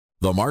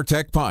The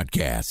MarTech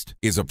Podcast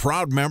is a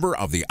proud member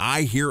of the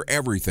I Hear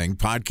Everything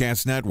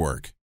Podcast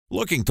Network.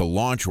 Looking to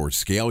launch or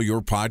scale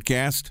your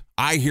podcast?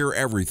 I Hear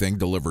Everything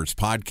delivers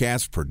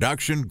podcast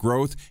production,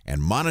 growth,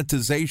 and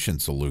monetization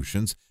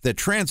solutions that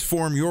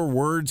transform your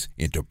words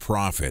into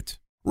profit.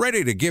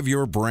 Ready to give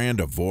your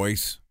brand a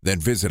voice? Then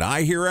visit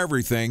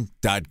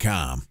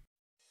iheareverything.com.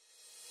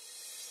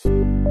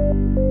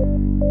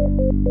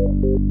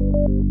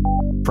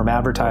 From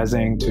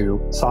advertising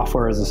to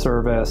software as a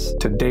service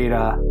to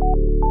data.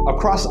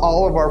 Across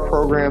all of our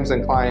programs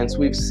and clients,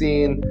 we've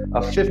seen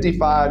a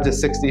 55 to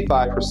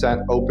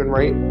 65% open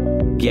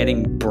rate.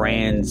 Getting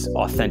brands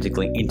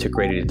authentically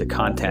integrated into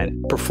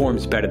content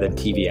performs better than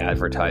TV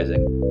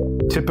advertising.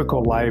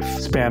 Typical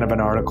lifespan of an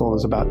article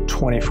is about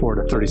 24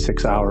 to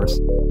 36 hours.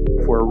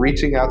 If we're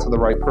reaching out to the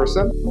right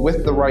person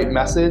with the right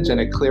message and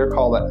a clear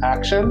call to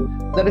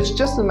action, then it's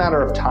just a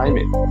matter of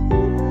timing.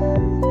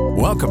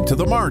 Welcome to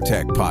the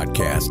MarTech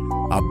Podcast,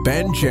 a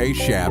Ben J.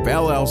 Schaap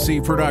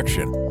LLC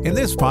production. In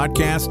this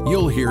podcast,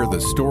 you'll hear the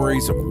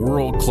stories of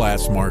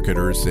world-class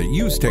marketers that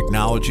use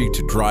technology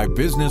to drive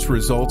business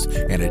results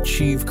and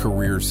achieve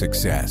career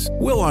success.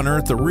 We'll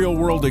unearth the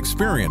real-world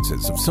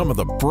experiences of some of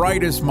the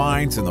brightest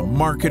minds in the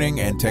marketing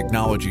and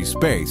technology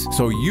space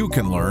so you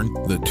can learn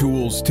the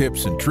tools,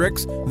 tips, and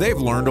tricks they've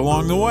learned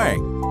along the way.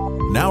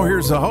 Now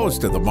here's the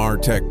host of the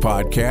MarTech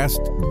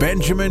Podcast,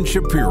 Benjamin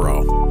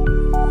Shapiro.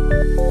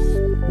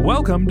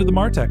 Welcome to the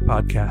MarTech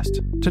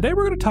Podcast. Today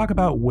we're going to talk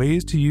about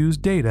ways to use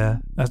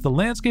data as the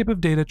landscape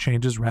of data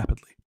changes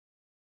rapidly.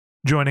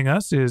 Joining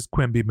us is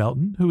Quimby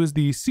Melton, who is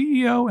the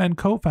CEO and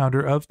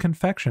co-founder of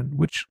Confection,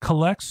 which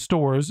collects,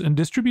 stores, and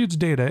distributes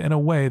data in a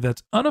way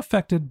that's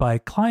unaffected by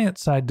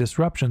client-side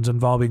disruptions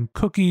involving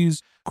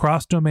cookies,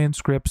 cross-domain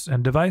scripts,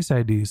 and device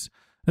IDs.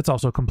 It's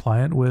also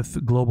compliant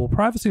with global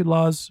privacy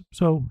laws,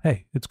 so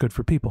hey, it's good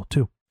for people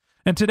too.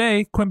 And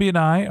today, Quimby and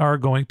I are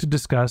going to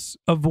discuss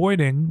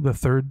avoiding the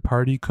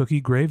third-party cookie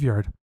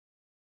graveyard.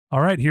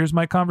 All right, here's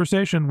my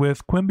conversation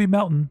with Quimby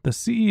Melton, the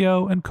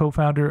CEO and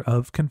co-founder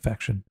of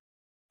Confection.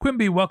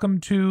 Quimby, welcome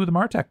to the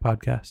MarTech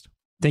Podcast.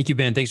 Thank you,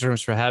 Ben. Thanks very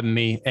much for having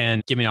me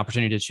and giving me an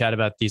opportunity to chat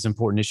about these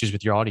important issues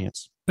with your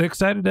audience.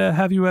 Excited to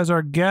have you as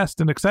our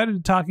guest and excited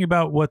to talking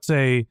about what's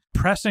a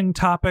pressing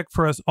topic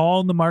for us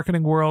all in the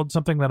marketing world,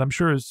 something that I'm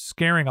sure is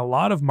scaring a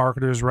lot of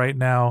marketers right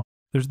now.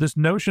 There's this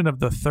notion of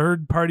the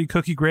third-party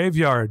cookie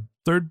graveyard.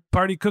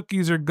 Third-party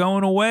cookies are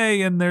going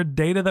away and they're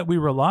data that we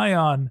rely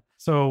on.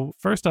 So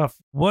first off,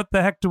 what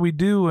the heck do we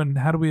do and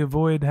how do we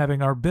avoid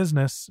having our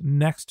business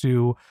next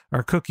to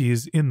our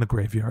cookies in the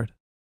graveyard?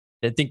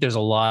 I think there's a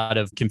lot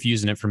of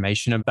confusing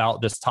information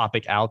about this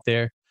topic out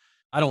there.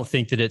 I don't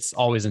think that it's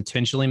always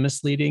intentionally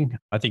misleading.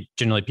 I think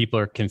generally people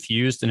are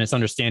confused and it's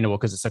understandable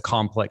because it's a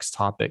complex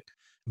topic.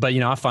 But,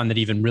 I find that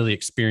even really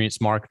experienced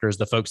marketers,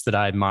 the folks that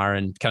I admire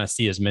and kind of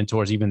see as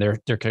mentors, even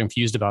they're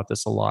confused about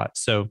this a lot.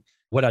 So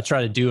what I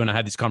try to do when I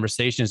have these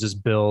conversations is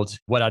build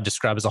what I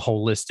describe as a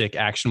holistic,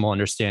 actionable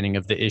understanding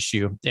of the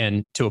issue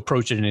and to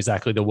approach it in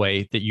exactly the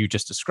way that you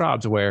just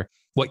described, where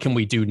what can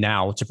we do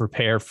now to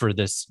prepare for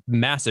this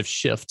massive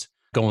shift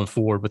going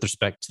forward with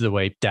respect to the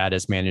way data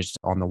is managed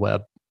on the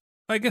web.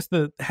 I guess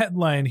the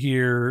headline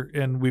here,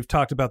 and we've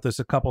talked about this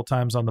a couple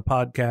times on the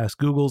podcast,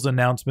 Google's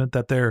announcement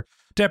that they're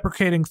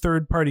deprecating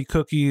third-party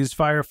cookies,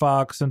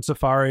 Firefox and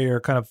Safari are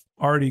kind of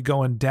already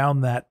going down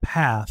that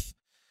path.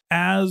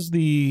 As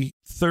the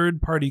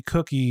third-party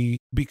cookie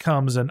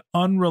becomes an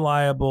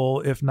unreliable,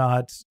 if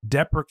not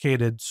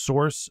deprecated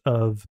source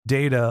of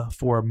data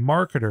for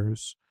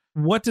marketers,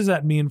 what does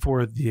that mean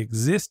for the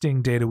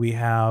existing data we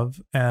have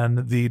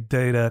and the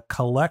data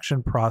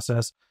collection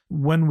process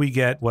when we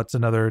get what's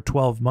another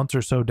 12 months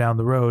or so down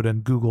the road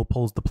and Google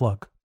pulls the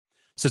plug?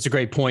 So it's a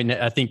great point.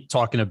 I think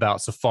talking about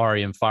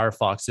Safari and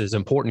Firefox is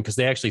important because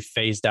they actually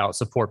phased out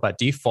support by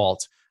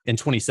default in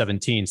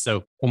 2017.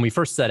 So when we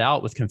first set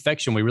out with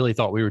Confection, we really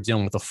thought we were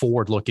dealing with a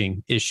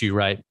forward-looking issue,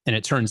 right? And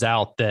it turns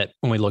out that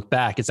when we look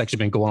back, it's actually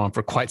been going on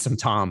for quite some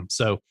time.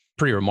 So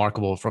pretty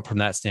remarkable from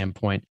that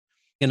standpoint.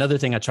 Another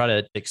thing I try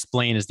to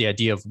explain is the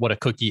idea of what a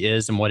cookie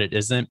is and what it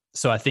isn't.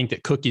 So I think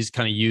that cookies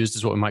kind of used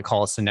as what we might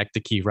call a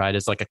synecdoche, right?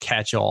 As like a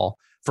catch-all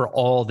for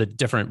all the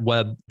different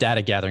web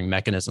data gathering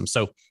mechanisms.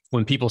 So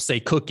when people say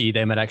cookie,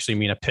 they might actually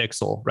mean a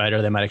pixel, right?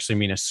 Or they might actually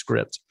mean a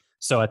script.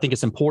 So I think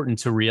it's important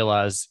to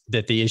realize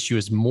that the issue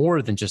is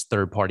more than just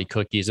third-party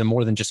cookies and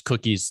more than just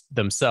cookies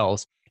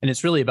themselves. And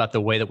it's really about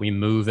the way that we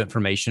move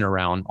information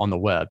around on the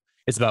web.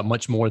 It's about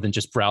much more than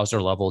just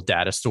browser-level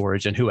data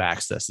storage and who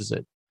accesses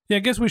it. Yeah, I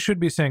guess we should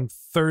be saying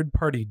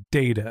third-party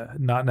data,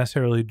 not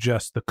necessarily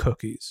just the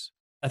cookies.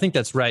 I think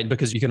that's right,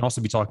 because you can also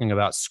be talking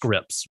about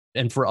scripts.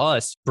 And for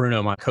us,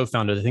 Bruno, my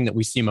co-founder, the thing that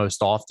we see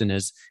most often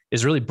is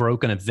really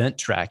broken event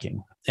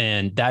tracking.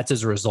 And that's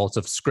as a result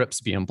of scripts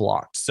being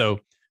blocked. So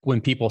when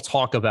people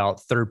talk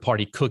about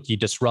third-party cookie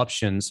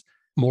disruptions,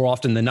 more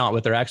often than not,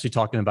 what they're actually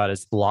talking about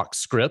is blocked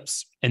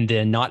scripts and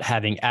then not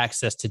having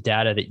access to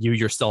data that you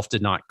yourself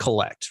did not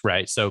collect,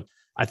 right? So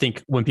I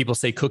think when people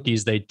say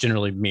cookies, they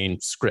generally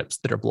mean scripts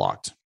that are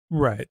blocked.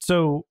 Right.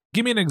 So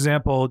give me an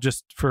example,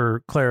 just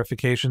for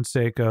clarification's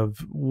sake,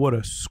 of what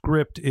a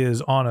script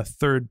is on a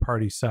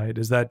third-party site.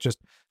 Is that just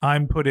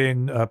I'm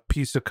putting a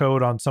piece of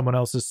code on someone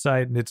else's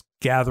site and it's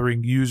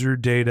gathering user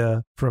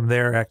data from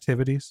their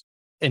activities?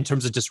 In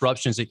terms of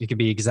disruptions, it could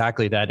be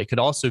exactly that. It could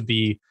also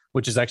be,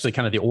 which is actually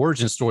kind of the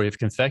origin story of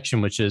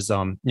Confection, which is,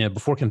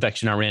 before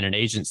Confection, I ran an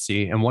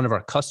agency, and one of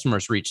our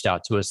customers reached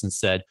out to us and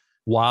said,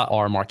 why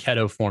are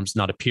Marketo forms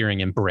not appearing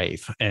in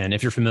Brave? And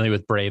if you're familiar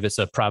with Brave, it's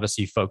a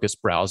privacy-focused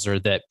browser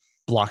that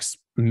blocks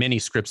many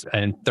scripts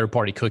and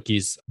third-party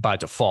cookies by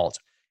default.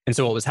 And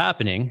so what was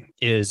happening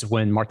is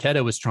when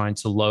Marketo was trying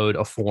to load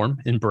a form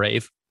in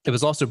Brave, it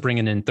was also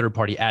bringing in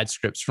third-party ad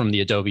scripts from the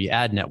Adobe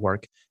ad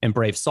network. And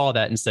Brave saw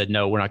that and said,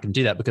 no, we're not going to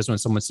do that, because when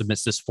someone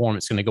submits this form,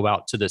 it's going to go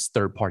out to this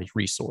third-party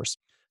resource.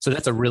 So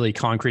that's a really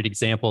concrete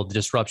example of the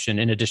disruption,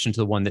 in addition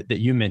to the one that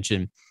you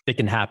mentioned, that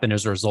can happen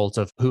as a result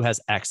of who has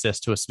access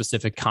to a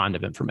specific kind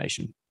of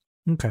information.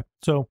 Okay.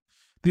 So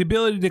the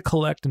ability to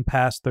collect and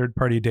pass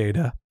third-party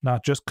data,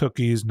 not just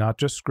cookies, not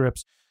just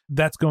scripts,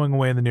 that's going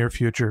away in the near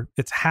future.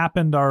 It's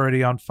happened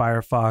already on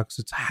Firefox.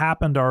 It's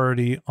happened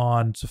already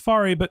on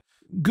Safari, but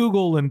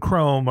Google and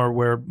Chrome are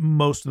where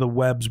most of the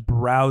web's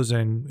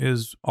browsing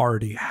is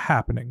already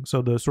happening.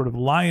 So the sort of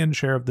lion's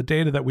share of the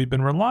data that we've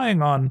been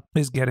relying on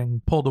is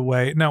getting pulled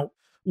away. Now,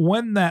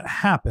 when that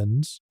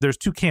happens, there's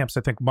two camps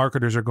I think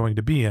marketers are going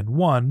to be in.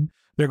 One,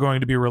 they're going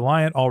to be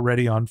reliant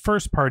already on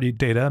first-party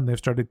data, and they've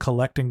started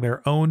collecting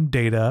their own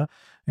data,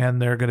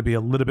 and they're going to be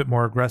a little bit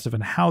more aggressive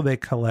in how they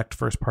collect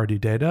first-party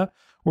data.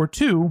 Or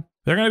two,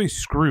 they're going to be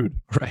screwed.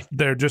 Right.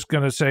 They're just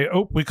going to say,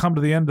 oh, we come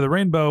to the end of the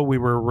rainbow. We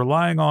were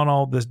relying on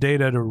all this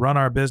data to run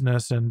our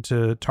business and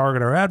to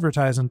target our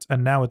advertisements,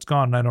 and now it's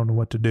gone and I don't know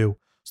what to do.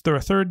 Is there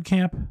a third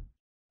camp?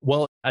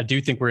 Well, I do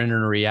think we're in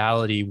a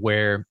reality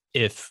where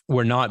if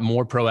we're not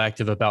more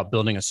proactive about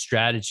building a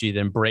strategy that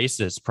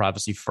embraces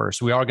privacy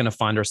first, we are going to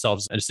find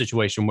ourselves in a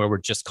situation where we're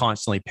just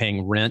constantly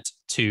paying rent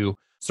to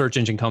search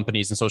engine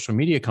companies and social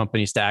media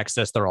companies to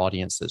access their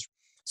audiences.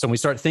 So when we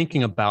start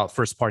thinking about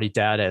first-party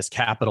data as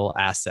capital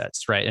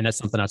assets, right? And that's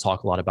something I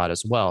talk a lot about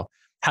as well.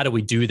 How do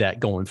we do that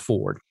going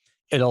forward?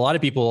 And a lot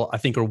of people, I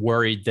think, are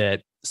worried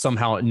that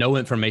somehow no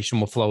information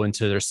will flow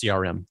into their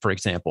CRM, for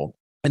example.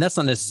 And that's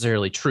not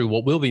necessarily true.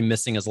 What we'll be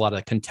missing is a lot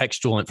of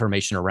contextual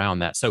information around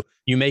that. So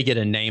you may get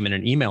a name and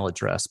an email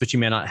address, but you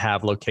may not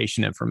have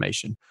location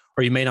information,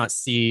 or you may not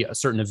see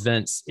certain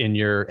events in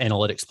your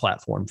analytics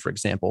platform, for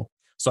example.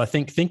 So I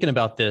think thinking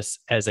about this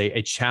as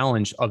a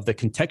challenge of the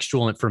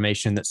contextual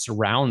information that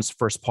surrounds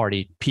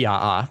first-party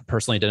PII,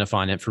 personally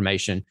identifying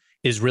information,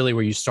 is really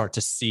where you start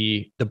to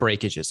see the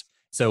breakages.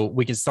 So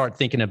we can start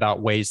thinking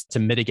about ways to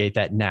mitigate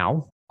that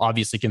now.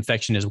 Obviously,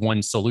 Confection is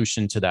one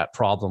solution to that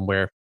problem,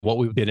 where what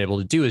we've been able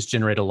to do is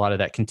generate a lot of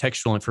that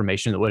contextual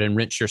information that would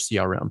enrich your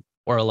CRM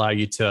or allow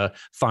you to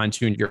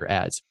fine-tune your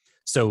ads.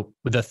 So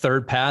the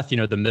third path,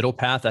 the middle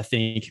path, I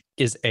think,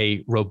 is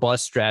a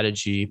robust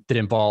strategy that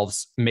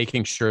involves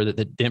making sure that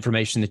the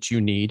information that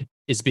you need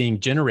is being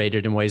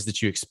generated in ways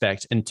that you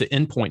expect and to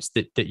endpoints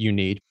that you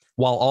need,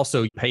 while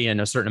also paying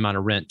a certain amount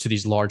of rent to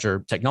these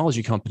larger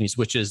technology companies,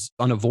 which is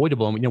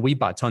unavoidable. And we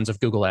buy tons of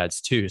Google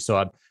ads too.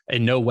 So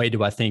in no way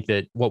do I think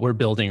that what we're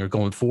building or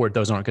going forward,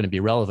 those aren't going to be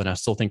relevant. I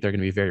still think they're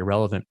going to be very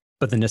relevant.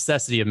 But the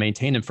necessity of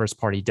maintaining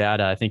first-party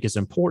data, I think, is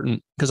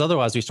important, because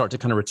otherwise we start to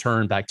kind of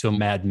return back to a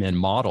Mad Men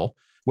model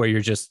where you're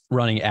just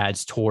running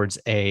ads towards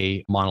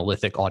a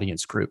monolithic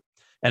audience group.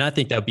 And I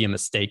think that would be a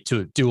mistake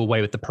to do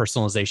away with the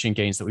personalization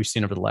gains that we've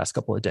seen over the last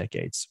couple of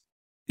decades.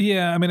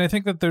 Yeah, I mean, I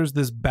think that there's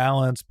this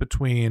balance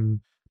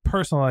between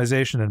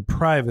personalization and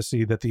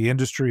privacy that the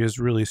industry is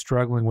really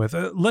struggling with.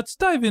 Let's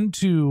dive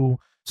into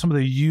some of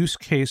the use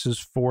cases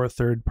for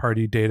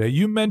third-party data.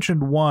 You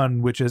mentioned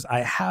one, which is I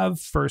have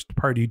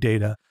first-party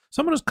data.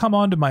 Someone has come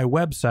onto my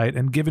website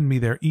and given me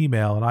their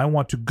email, and I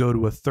want to go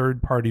to a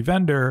third-party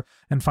vendor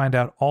and find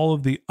out all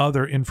of the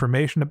other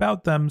information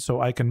about them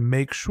so I can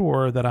make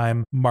sure that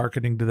I'm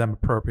marketing to them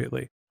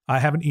appropriately. I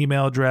have an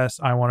email address.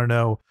 I want to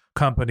know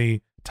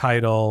company,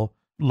 title,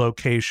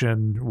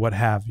 location, what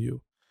have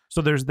you.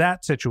 So there's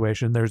that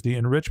situation. There's the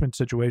enrichment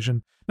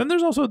situation. Then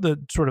there's also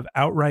the sort of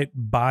outright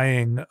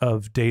buying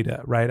of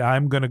data, right?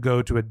 I'm going to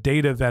go to a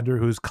data vendor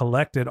who's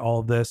collected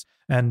all of this,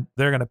 and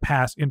they're going to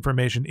pass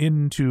information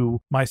into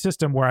my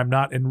system where I'm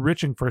not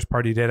enriching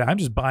first-party data. I'm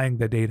just buying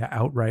the data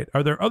outright.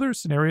 Are there other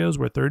scenarios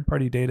where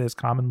third-party data is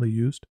commonly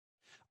used?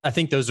 I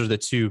think those are the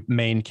two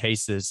main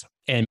cases.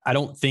 And I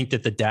don't think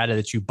that the data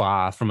that you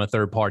buy from a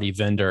third-party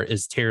vendor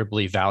is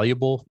terribly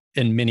valuable.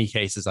 In many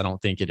cases, I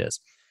don't think it is.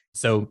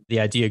 So the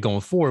idea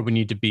going forward, we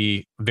need to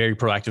be very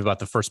proactive about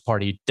the first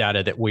party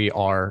data that we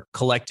are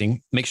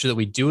collecting, make sure that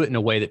we do it in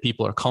a way that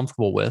people are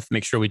comfortable with,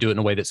 make sure we do it in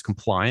a way that's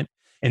compliant,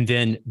 and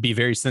then be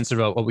very sensitive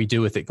about what we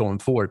do with it going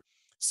forward.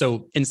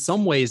 So in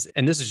some ways,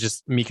 and this is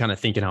just me kind of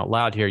thinking out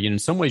loud here, in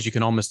some ways you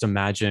can almost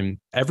imagine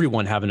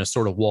everyone having a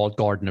sort of walled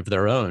garden of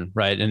their own,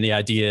 right? And the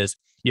idea is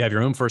you have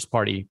your own first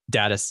party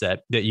data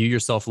set that you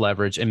yourself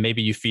leverage, and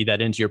maybe you feed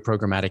that into your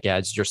programmatic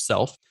ads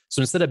yourself.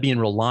 So instead of being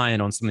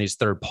reliant on some of these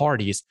third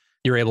parties,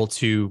 you're able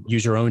to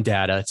use your own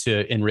data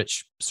to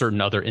enrich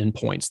certain other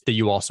endpoints that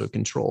you also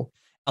control.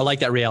 I like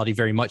that reality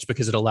very much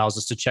because it allows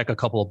us to check a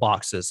couple of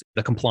boxes,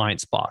 the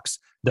compliance box,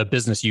 the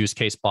business use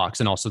case box,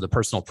 and also the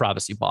personal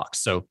privacy box.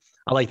 So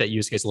I like that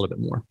use case a little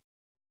bit more.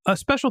 A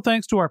special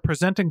thanks to our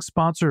presenting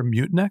sponsor,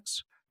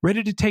 Mutinex.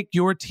 Ready to take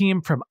your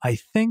team from I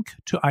think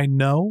to I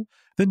know?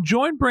 Then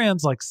join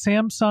brands like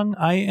Samsung,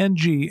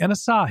 ING, and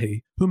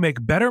Asahi who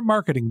make better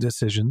marketing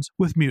decisions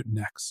with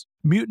Mutinex.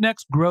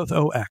 Mutinex Growth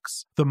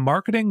OX, the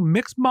marketing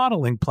mix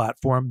modeling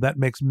platform that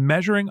makes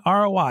measuring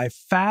ROI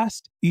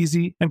fast,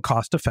 easy, and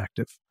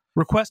cost-effective.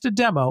 Request a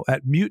demo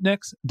at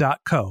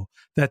mutinex.co.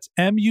 That's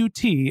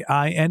MUTINEX.co.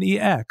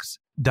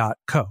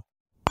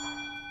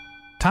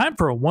 Time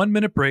for a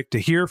 1-minute break to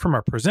hear from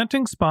our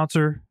presenting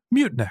sponsor,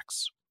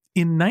 Mutinex.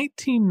 In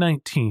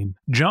 1919,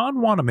 John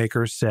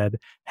Wanamaker said,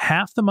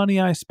 "Half the money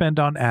I spend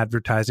on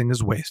advertising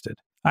is wasted.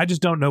 I just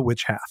don't know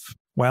which half."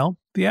 Well,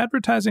 the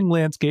advertising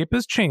landscape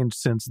has changed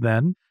since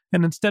then,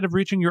 and instead of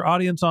reaching your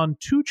audience on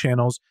 2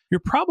 channels,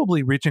 you're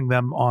probably reaching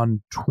them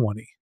on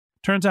 20.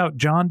 Turns out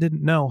John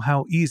didn't know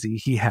how easy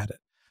he had it.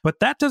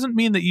 But that doesn't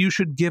mean that you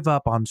should give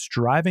up on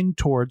striving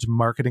towards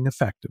marketing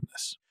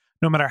effectiveness.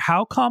 No matter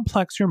how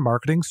complex your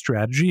marketing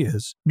strategy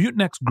is,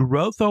 Mutinex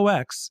Growth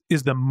OX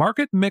is the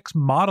market mix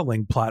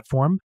modeling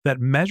platform that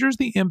measures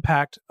the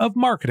impact of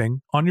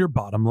marketing on your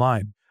bottom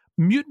line.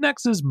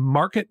 Mutinex's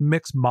market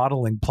mix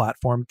modeling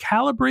platform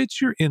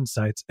calibrates your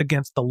insights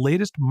against the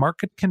latest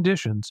market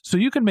conditions so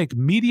you can make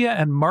media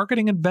and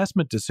marketing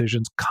investment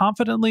decisions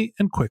confidently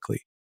and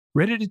quickly.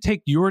 Ready to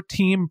take your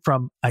team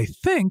from I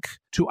think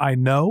to I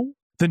know?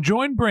 Then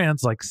join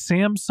brands like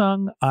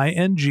Samsung,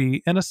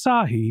 ING, and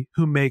Asahi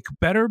who make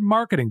better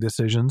marketing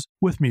decisions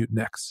with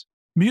Mutinex.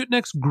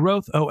 Mutinex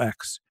Growth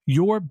OX.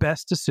 Your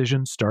best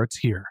decision starts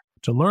here.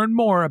 To learn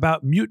more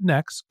about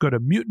Mutinex, go to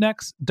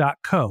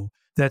mutinex.co.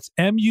 That's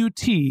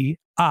MUTINEX.co.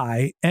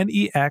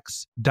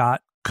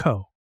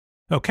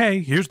 Okay,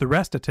 here's the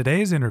rest of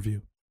today's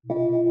interview.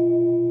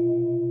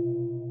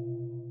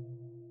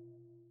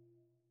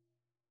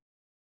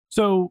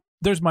 So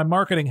there's my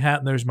marketing hat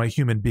and there's my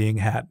human being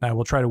hat. And I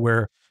will try to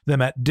wear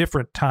them at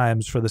different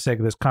times for the sake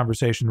of this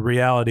conversation. In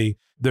reality,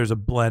 there's a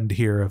blend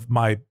here of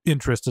my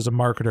interest as a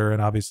marketer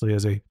and obviously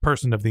as a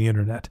person of the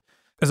internet.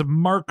 As a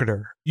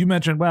marketer, you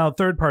mentioned, well,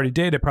 third-party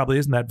data probably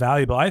isn't that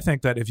valuable. I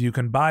think that if you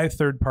can buy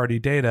third-party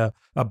data,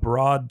 a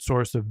broad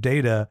source of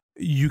data,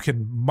 you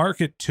can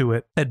market to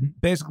it and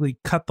basically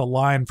cut the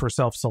line for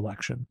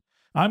self-selection.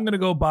 I'm going to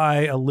go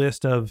buy a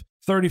list of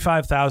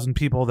 35,000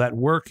 people that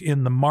work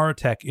in the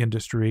MarTech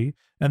industry,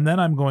 and then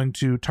I'm going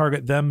to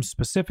target them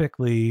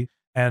specifically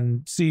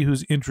and see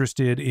who's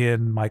interested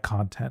in my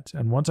content.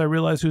 And once I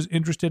realize who's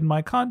interested in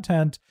my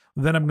content,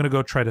 then I'm going to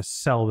go try to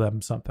sell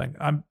them something.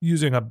 I'm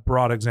using a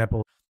broad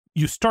example.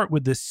 You start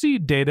with this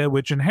seed data,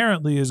 which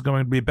inherently is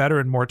going to be better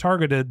and more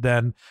targeted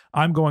than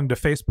I'm going to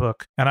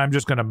Facebook and I'm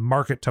just going to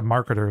market to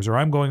marketers, or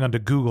I'm going onto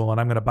Google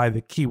and I'm going to buy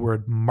the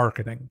keyword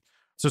marketing.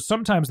 So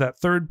sometimes that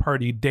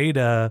third-party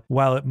data,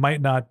 while it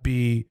might not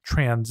be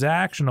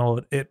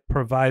transactional, it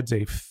provides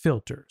a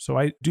filter. So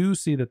I do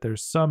see that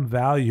there's some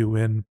value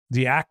in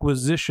the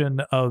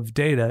acquisition of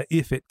data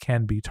if it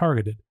can be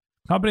targeted.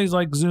 Companies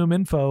like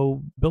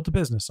ZoomInfo built a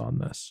business on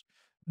this.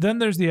 Then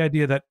there's the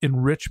idea that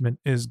enrichment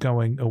is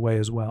going away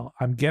as well.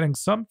 I'm getting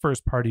some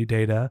first-party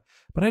data,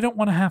 but I don't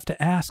want to have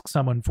to ask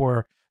someone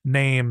for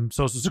name,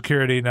 social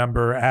security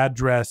number,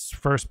 address,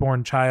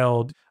 firstborn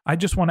child. I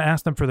just want to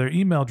ask them for their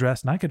email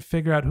address, and I could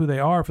figure out who they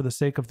are for the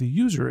sake of the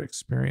user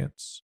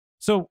experience.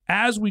 So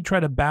as we try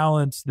to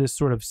balance this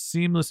sort of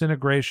seamless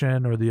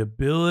integration or the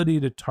ability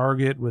to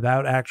target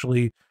without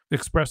actually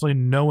expressly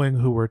knowing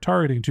who we're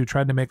targeting to,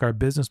 trying to make our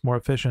business more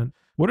efficient,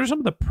 what are some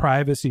of the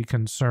privacy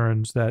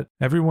concerns that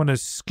everyone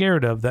is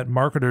scared of that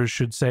marketers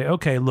should say,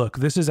 okay, look,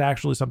 this is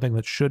actually something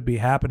that should be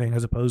happening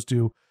as opposed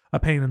to a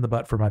pain in the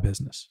butt for my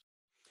business?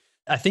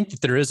 I think that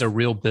there is a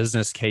real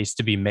business case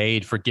to be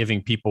made for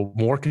giving people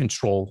more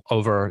control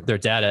over their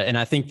data. And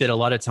I think that a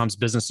lot of times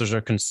businesses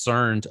are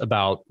concerned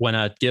about when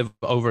I give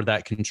over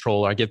that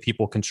control, or I give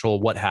people control,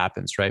 what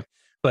happens, right?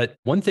 But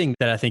one thing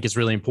that I think is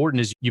really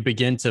important is you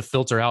begin to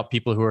filter out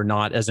people who are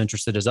not as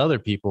interested as other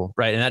people,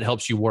 right? And that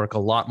helps you work a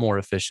lot more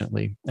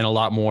efficiently and a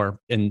lot more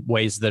in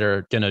ways that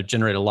are going to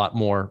generate a lot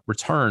more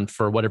return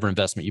for whatever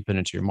investment you put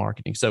into your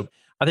marketing. So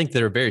I think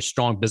there are very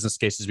strong business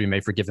cases to be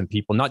made for giving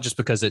people, not just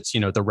because it's,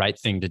 the right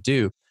thing to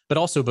do, but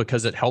also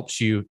because it helps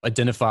you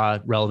identify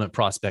relevant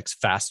prospects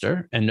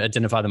faster and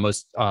identify the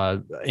most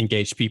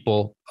engaged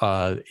people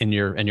in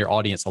your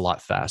audience a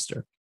lot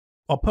faster.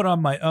 I'll put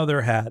on my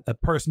other hat, a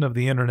person of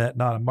the internet,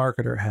 not a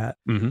marketer hat.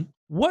 Mm-hmm.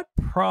 What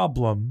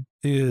problem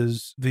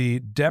is the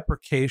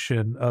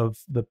deprecation of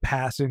the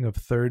passing of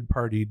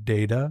third-party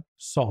data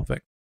solving?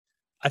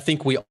 I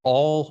think we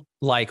all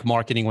like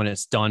marketing when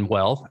it's done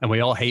well, and we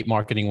all hate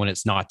marketing when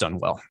it's not done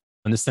well.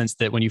 In the sense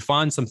that when you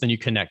find something you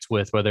connect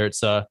with, whether it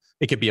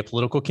could be a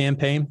political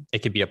campaign,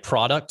 it could be a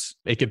product,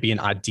 it could be an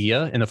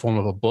idea in the form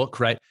of a book,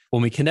 right?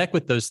 When we connect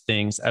with those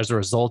things as a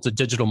result of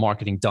digital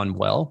marketing done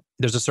well,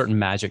 there's a certain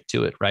magic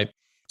to it, right?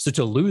 So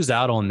to lose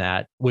out on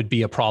that would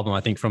be a problem,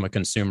 I think, from a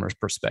consumer's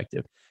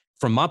perspective.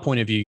 From my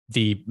point of view,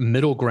 the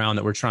middle ground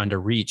that we're trying to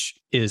reach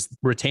is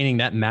retaining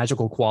that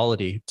magical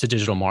quality to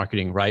digital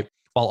marketing, right?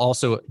 While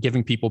also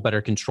giving people better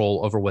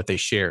control over what they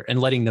share and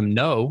letting them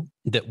know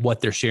that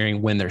what they're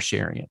sharing when they're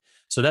sharing it.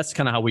 So that's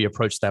kind of how we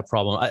approach that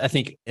problem. I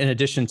think in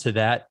addition to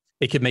that,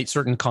 it could make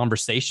certain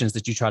conversations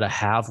that you try to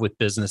have with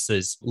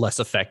businesses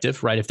less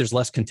effective, right? If there's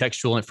less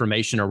contextual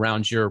information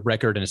around your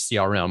record in a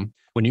CRM,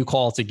 when you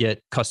call to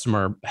get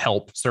customer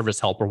help, service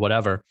help, or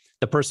whatever,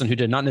 the person who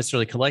did not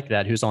necessarily collect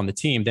that, who's on the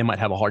team, they might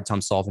have a hard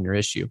time solving your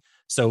issue.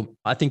 So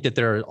I think that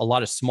there are a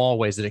lot of small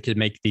ways that it could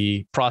make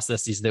the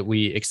processes that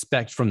we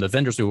expect from the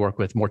vendors we work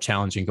with more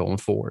challenging going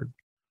forward.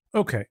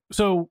 Okay.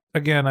 So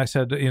again, I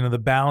said,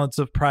 the balance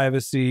of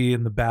privacy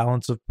and the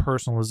balance of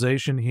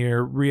personalization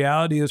here.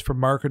 Reality is for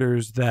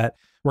marketers that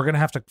we're going to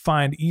have to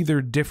find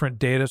either different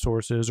data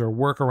sources or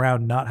work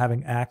around not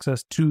having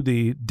access to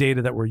the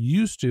data that we're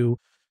used to.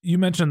 You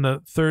mentioned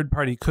the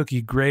third-party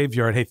cookie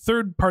graveyard. Hey,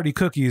 third-party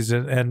cookies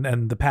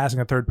and the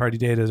passing of third-party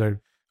data are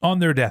on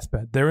their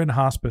deathbed. They're in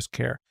hospice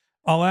care.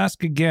 I'll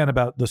ask again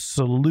about the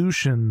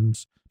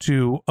solutions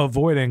to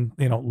avoiding,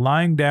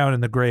 lying down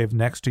in the grave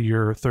next to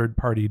your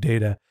third-party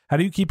data. How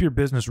do you keep your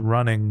business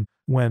running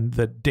when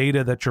the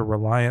data that you're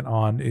reliant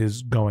on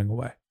is going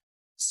away?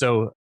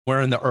 So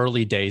we're in the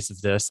early days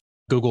of this.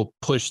 Google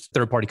pushed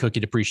third-party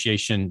cookie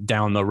depreciation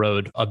down the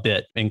road a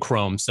bit in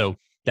Chrome. So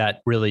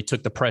that really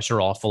took the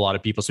pressure off a lot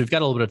of people. So we've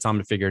got a little bit of time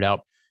to figure it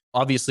out.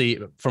 Obviously,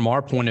 from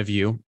our point of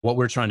view, what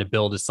we're trying to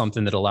build is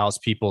something that allows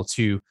people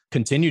to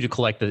continue to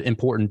collect the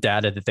important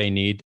data that they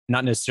need,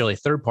 not necessarily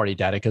third-party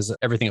data, because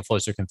everything that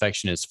flows through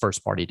Confection is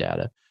first-party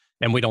data.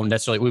 And we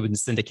wouldn't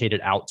syndicate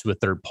it out to a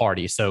third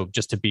party. So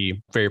just to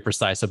be very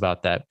precise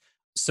about that.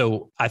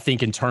 So I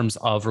think in terms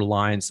of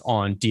reliance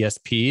on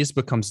DSPs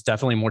becomes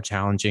definitely more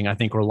challenging. I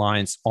think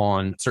reliance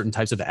on certain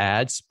types of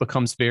ads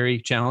becomes very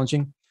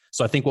challenging.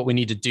 So I think what we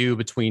need to do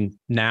between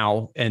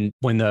now and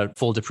when the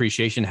full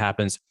depreciation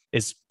happens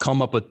is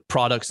come up with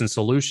products and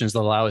solutions that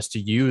allow us to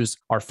use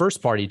our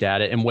first party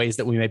data in ways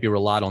that we maybe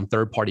relied on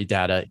third party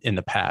data in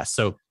the past.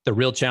 So the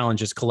real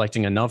challenge is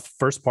collecting enough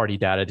first party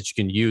data that you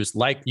can use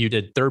like you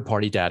did third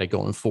party data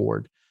going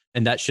forward.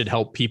 And that should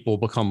help people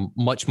become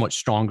much, much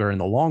stronger in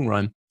the long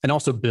run and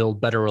also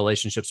build better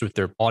relationships with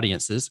their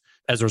audiences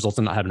as a result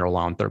of not having to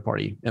rely on third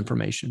party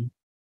information.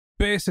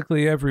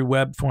 Basically, every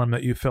web form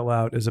that you fill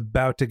out is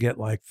about to get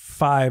like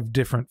 5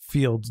 different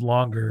fields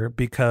longer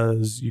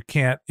because you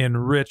can't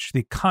enrich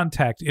the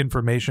contact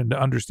information to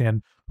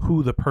understand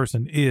who the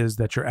person is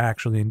that you're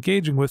actually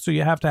engaging with. So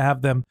you have to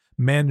have them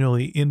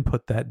manually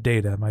input that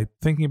data. Am I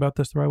thinking about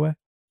this the right way?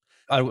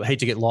 I hate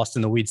to get lost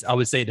in the weeds. I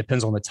would say it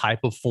depends on the type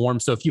of form.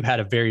 So if you had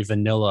a very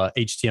vanilla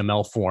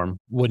HTML form,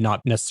 would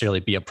not necessarily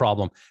be a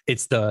problem.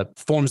 It's the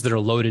forms that are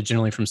loaded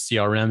generally from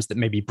CRMs that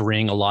maybe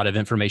bring a lot of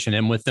information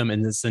in with them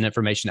and then send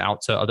information out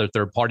to other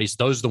third parties.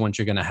 Those are the ones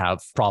you're going to have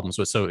problems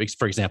with. So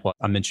for example,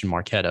 I mentioned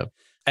Marketo.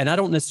 And I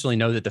don't necessarily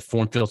know that the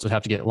form fields would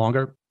have to get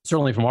longer.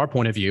 Certainly from our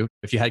point of view,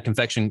 if you had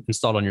Confection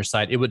installed on your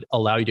site, it would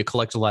allow you to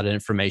collect a lot of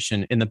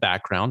information in the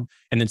background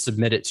and then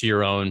submit it to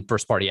your own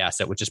first party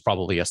asset, which is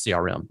probably a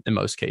CRM in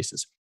most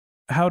cases.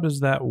 How does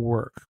that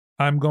work?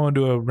 I'm going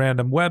to a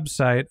random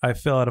website. I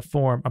fill out a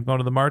form. I'm going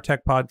to the MarTech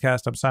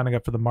podcast. I'm signing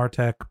up for the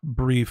MarTech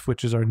brief,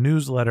 which is our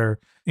newsletter.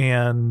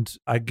 And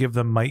I give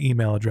them my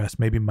email address,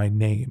 maybe my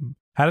name.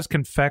 How does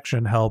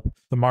Confection help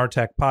the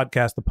MarTech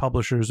podcast, the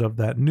publishers of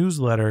that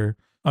newsletter,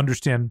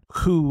 understand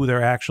who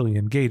they're actually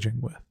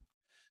engaging with?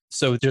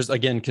 So there's,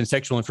 again,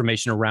 contextual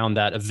information around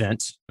that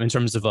event in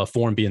terms of a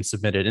form being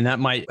submitted. And that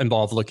might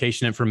involve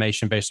location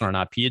information based on an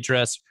IP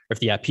address. Or if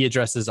the IP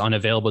address is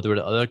unavailable, there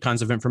are other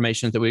kinds of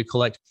information that we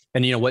collect.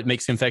 And what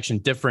makes Confection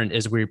different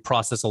is we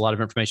process a lot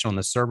of information on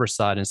the server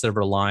side instead of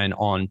relying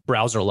on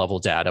browser level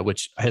data,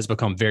 which has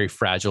become very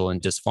fragile and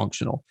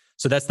dysfunctional.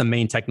 So that's the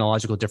main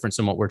technological difference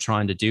in what we're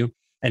trying to do.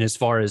 And as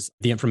far as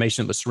the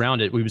information that was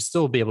surrounded, we would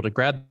still be able to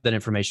grab that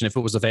information if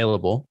it was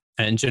available.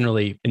 And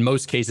generally, in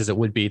most cases, it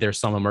would be. There's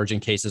some emerging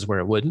cases where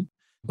it wouldn't.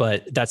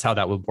 But that's how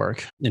that would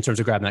work in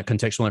terms of grabbing that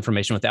contextual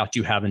information without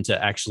you having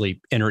to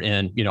actually enter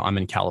in, I'm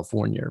in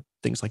California, or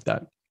things like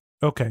that.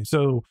 Okay.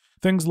 So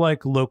things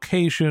like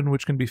location,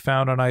 which can be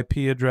found on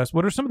IP address.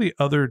 What are some of the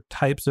other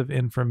types of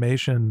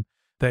information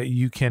that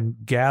you can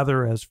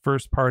gather as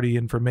first-party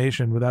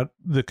information without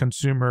the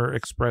consumer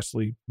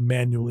expressly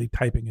manually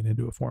typing it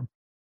into a form?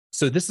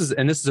 So this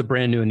is a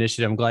brand new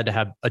initiative. I'm glad to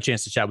have a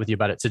chance to chat with you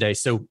about it today.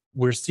 So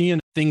we're seeing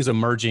things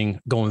emerging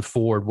going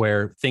forward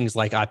where things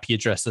like IP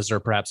addresses are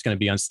perhaps going to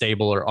be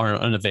unstable or are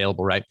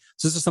unavailable, right?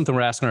 So this is something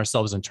we're asking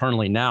ourselves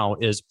internally now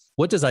is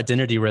what does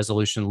identity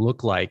resolution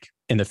look like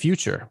in the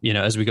future?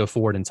 As we go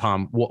forward in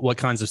time, what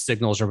kinds of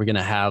signals are we going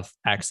to have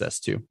access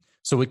to?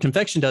 So what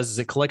Confection does is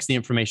it collects the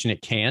information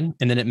it can,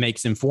 and then it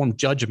makes informed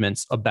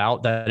judgments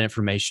about that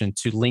information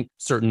to link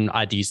certain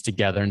IDs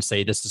together and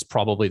say, this is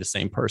probably the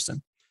same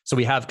person. So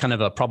we have kind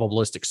of a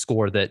probabilistic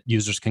score that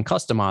users can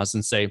customize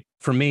and say,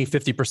 for me,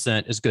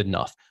 50% is good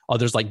enough.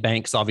 Others like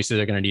banks, obviously,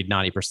 they're going to need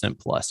 90%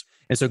 plus.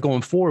 And so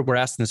going forward, we're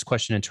asking this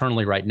question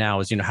internally right now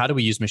is, how do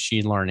we use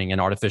machine learning and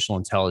artificial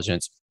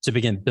intelligence to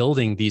begin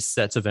building these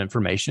sets of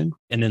information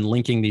and then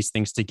linking these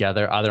things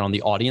together either on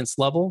the audience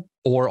level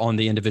or on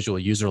the individual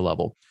user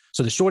level?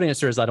 So the short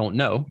answer is I don't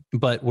know,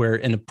 but we're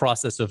in the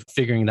process of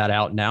figuring that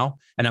out now.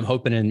 And I'm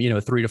hoping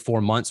in 3 to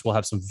 4 months, we'll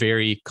have some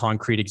very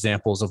concrete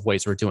examples of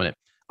ways we're doing it.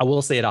 I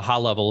will say at a high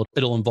level,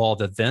 it'll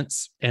involve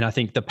events. And I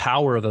think the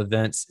power of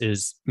events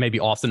is maybe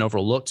often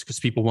overlooked because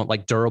people want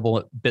like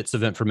durable bits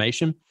of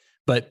information.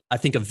 But I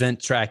think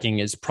event tracking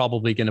is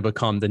probably going to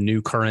become the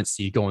new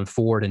currency going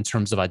forward in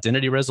terms of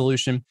identity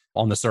resolution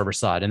on the server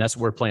side. And that's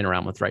what we're playing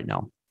around with right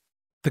now.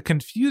 The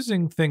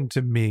confusing thing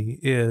to me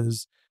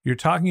is you're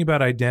talking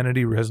about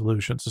identity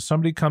resolution. So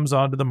somebody comes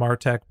onto the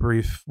Martech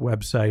Brief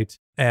website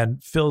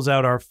and fills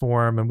out our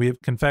form, and we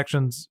have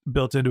confections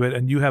built into it,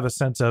 and you have a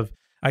sense of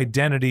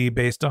identity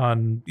based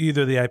on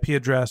either the IP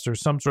address or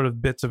some sort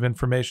of bits of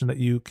information that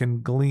you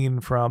can glean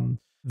from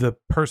the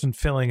person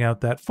filling out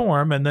that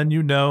form, and then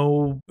you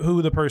know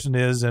who the person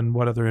is and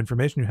what other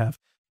information you have.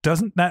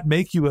 Doesn't that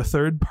make you a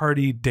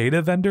third-party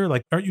data vendor?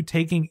 Like, aren't you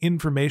taking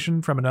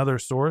information from another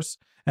source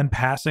and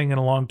passing it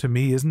along to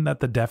me? Isn't that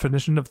the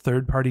definition of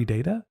third-party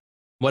data?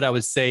 What I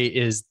would say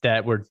is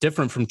that we're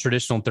different from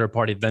traditional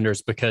third-party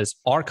vendors because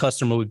our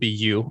customer would be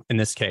you in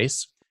this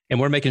case. And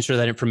we're making sure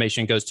that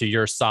information goes to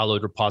your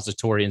siloed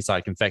repository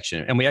inside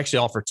Confection. And we actually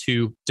offer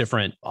 2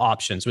 different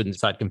options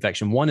inside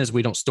Confection. One is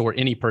we don't store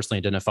any personally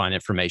identifying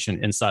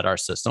information inside our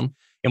system,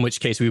 in which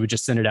case we would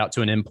just send it out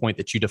to an endpoint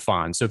that you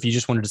define. So if you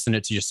just wanted to send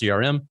it to your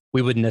CRM,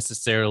 we wouldn't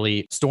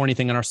necessarily store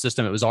anything in our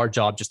system. It was our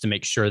job just to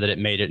make sure that it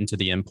made it into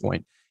the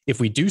endpoint. If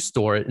we do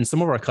store it, and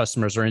some of our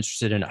customers are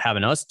interested in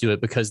having us do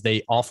it because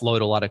they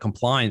offload a lot of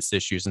compliance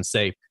issues and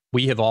say,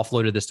 we have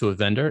offloaded this to a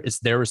vendor. It's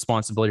their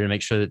responsibility to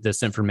make sure that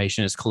this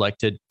information is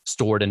collected,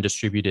 stored, and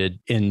distributed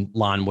in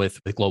line with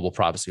the global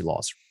privacy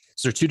laws.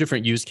 So there are 2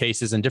 different use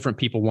cases and different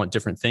people want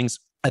different things.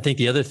 I think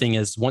the other thing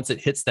is once it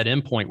hits that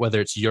endpoint,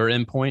 whether it's your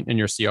endpoint in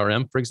your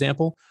CRM, for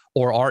example,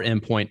 or our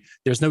endpoint,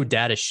 there's no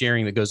data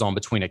sharing that goes on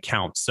between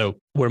accounts. So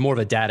we're more of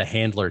a data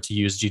handler, to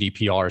use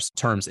GDPR's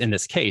terms in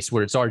this case,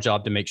 where it's our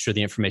job to make sure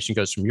the information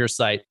goes from your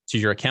site to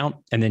your account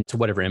and then to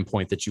whatever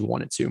endpoint that you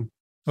want it to.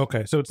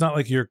 Okay, so it's not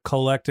like you're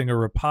collecting a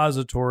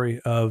repository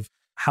of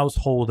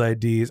household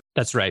IDs.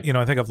 That's right.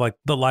 I think of like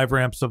the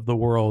LiveRamps of the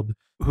world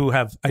who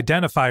have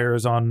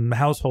identifiers on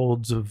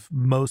households of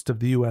most of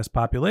the US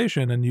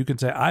population. And you can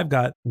say, I've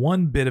got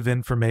one bit of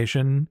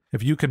information.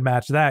 If you can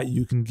match that,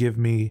 you can give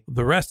me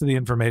the rest of the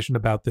information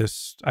about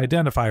this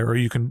identifier, or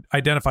you can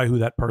identify who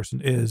that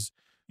person is.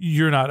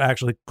 You're not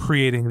actually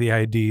creating the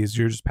IDs.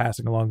 You're just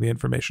passing along the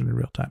information in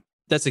real time.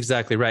 That's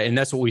exactly right. And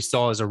that's what we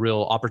saw as a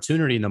real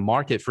opportunity in the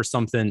market for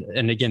something.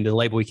 And again, the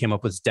label we came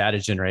up with is data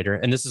generator.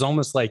 And this is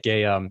almost like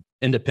a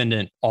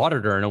independent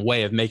auditor in a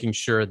way of making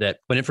sure that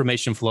when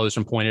information flows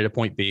from point A to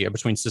point B or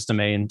between system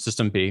A and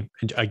system B,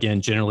 and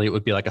again, generally it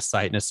would be like a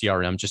site and a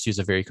CRM, just use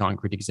a very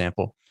concrete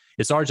example.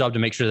 It's our job to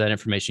make sure that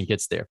information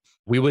gets there.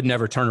 We would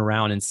never turn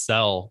around and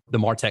sell the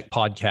Martech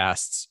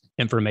podcast's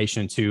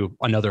information to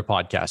another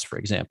podcast, for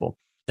example.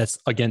 That's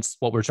against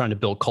what we're trying to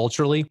build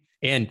culturally.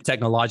 And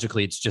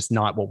technologically, it's just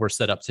not what we're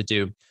set up to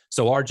do.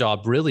 So our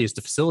job really is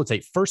to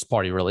facilitate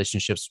first-party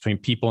relationships between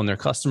people and their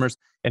customers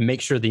and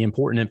make sure the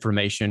important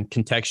information,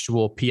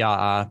 contextual,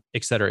 PII,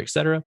 et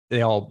cetera,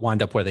 they all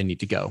wind up where they need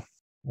to go.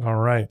 All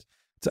right.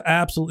 It's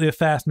absolutely a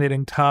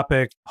fascinating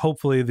topic.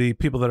 Hopefully the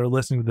people that are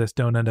listening to this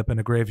don't end up in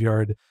a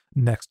graveyard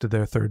next to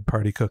their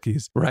third-party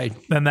cookies. Right.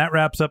 And that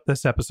wraps up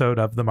this episode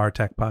of the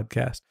Martech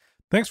Podcast.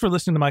 Thanks for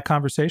listening to my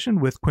conversation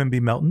with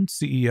Quimby Melton,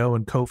 CEO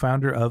and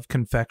co-founder of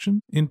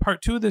Confection. In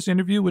part 2 of this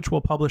interview, which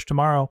we'll publish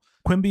tomorrow,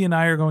 Quimby and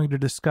I are going to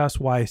discuss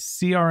why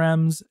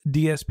CRMs,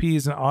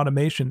 DSPs, and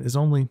automation is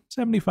only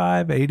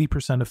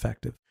 75-80%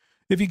 effective.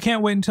 If you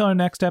can't wait until our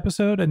next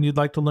episode and you'd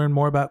like to learn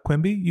more about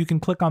Quimby, you can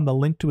click on the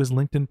link to his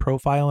LinkedIn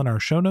profile in our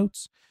show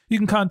notes. You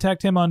can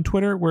contact him on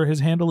Twitter, where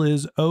his handle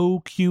is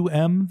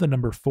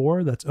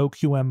OQM4, that's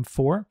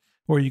OQM4,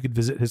 or you could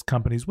visit his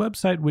company's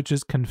website, which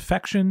is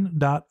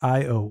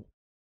confection.io.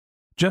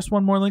 Just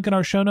one more link in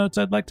our show notes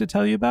I'd like to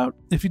tell you about.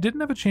 If you didn't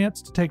have a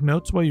chance to take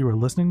notes while you were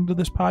listening to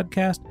this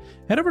podcast,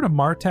 head over to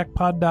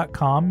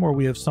martechpod.com, where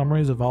we have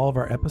summaries of all of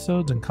our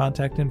episodes and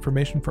contact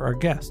information for our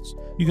guests.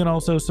 You can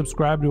also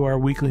subscribe to our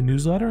weekly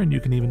newsletter, and you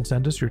can even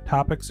send us your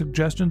topic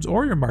suggestions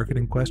or your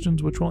marketing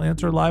questions, which we'll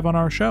answer live on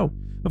our show.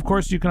 Of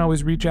course, you can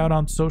always reach out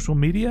on social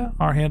media.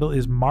 Our handle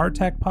is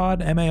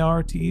MarTechPod,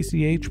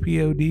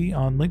 MarTechPod,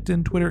 on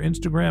LinkedIn, Twitter,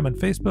 Instagram, and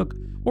Facebook.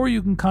 Or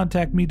you can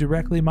contact me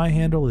directly. My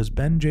handle is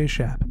Ben J.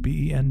 Shap,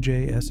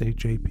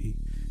 BenJShap.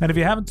 And if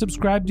you haven't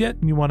subscribed yet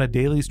and you want a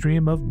daily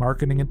stream of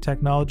marketing and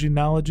technology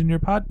knowledge in your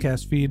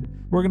podcast feed,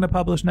 we're going to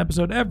publish an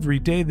episode every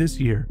day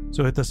this year.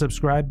 So hit the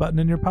subscribe button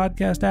in your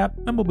podcast app,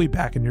 and we'll be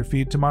back in your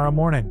feed tomorrow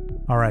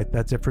morning. All right,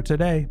 that's it for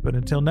today. But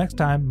until next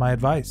time, my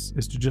advice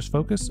is to just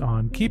focus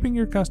on keeping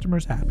your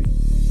customers happy.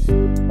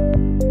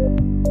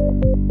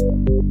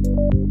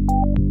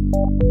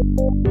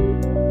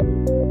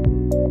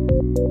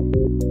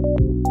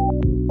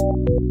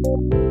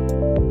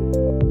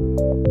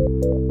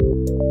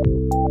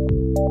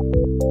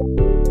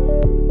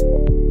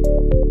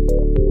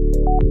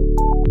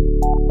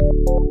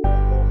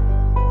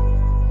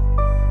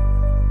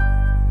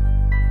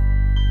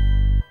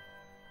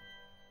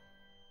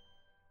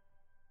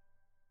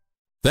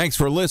 Thanks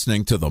for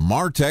listening to the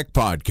MarTech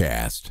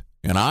Podcast,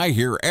 an I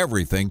Hear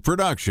Everything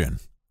production.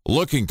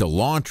 Looking to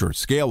launch or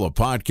scale a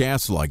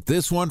podcast like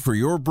this one for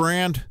your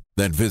brand?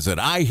 Then visit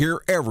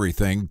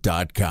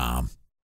iheareverything.com.